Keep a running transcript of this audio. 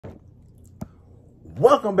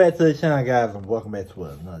Welcome back to the channel, guys, and welcome back to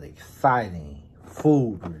another exciting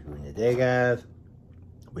food review. Today, guys,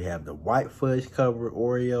 we have the white fudge covered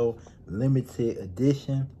Oreo limited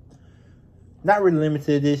edition. Not really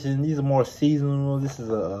limited edition. These are more seasonal. This is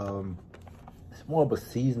it's more of a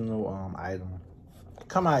seasonal item.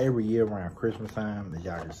 Come out every year around Christmas time, as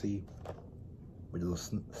y'all can see, with a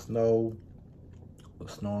little snow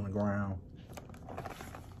on the ground.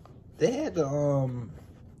 They had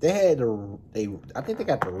I think they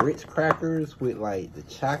got the Ritz crackers with like the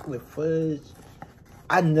chocolate fudge.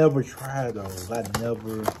 I never tried those. I don't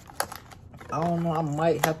know, I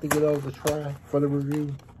might have to get those a try for the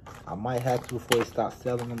review. I might have to before they stop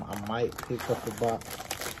selling them. I might pick up a box.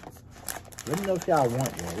 Let me know if y'all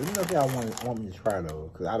want that. Let me know if y'all want me to try those.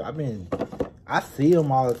 Cause I see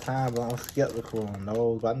them all the time, but I'm skeptical on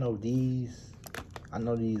those. But I know these are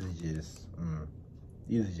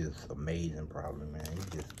just amazing, probably, man.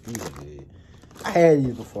 These are good. I had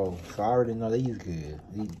these before, so I already know these good.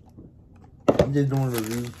 I'm just doing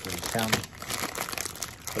reviews for the channel,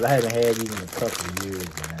 but I haven't had these in a couple of years,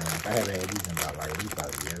 man. I haven't had these in about like at least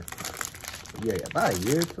about a year. Yeah, about a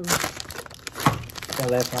year or two. I think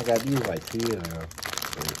last time I got these was like 2 years ago.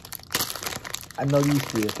 But I know these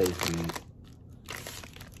still taste good.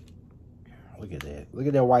 Look at that. Look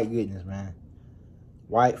at that white goodness, man.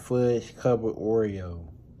 White fudge covered Oreo.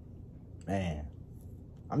 Man,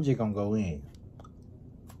 I'm just gonna go in.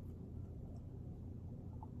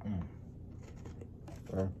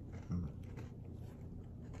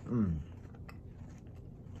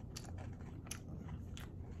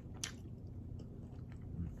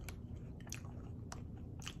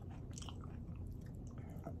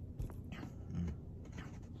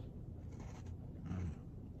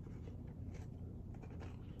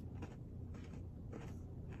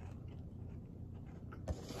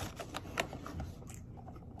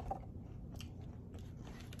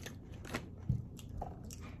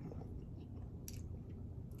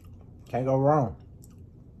 Can't go wrong.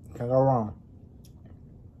 Can't go wrong.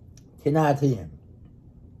 10 out of 10.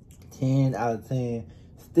 10 out of 10.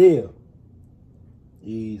 Still,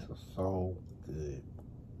 these are so good.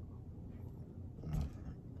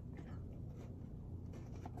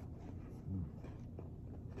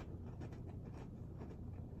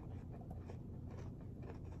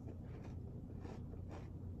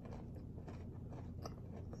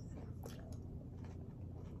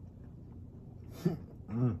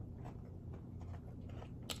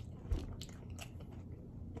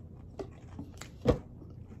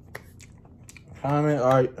 Comment,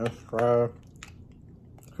 like, and subscribe.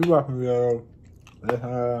 Keep watching the video. Let's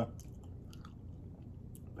have.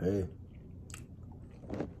 Hey.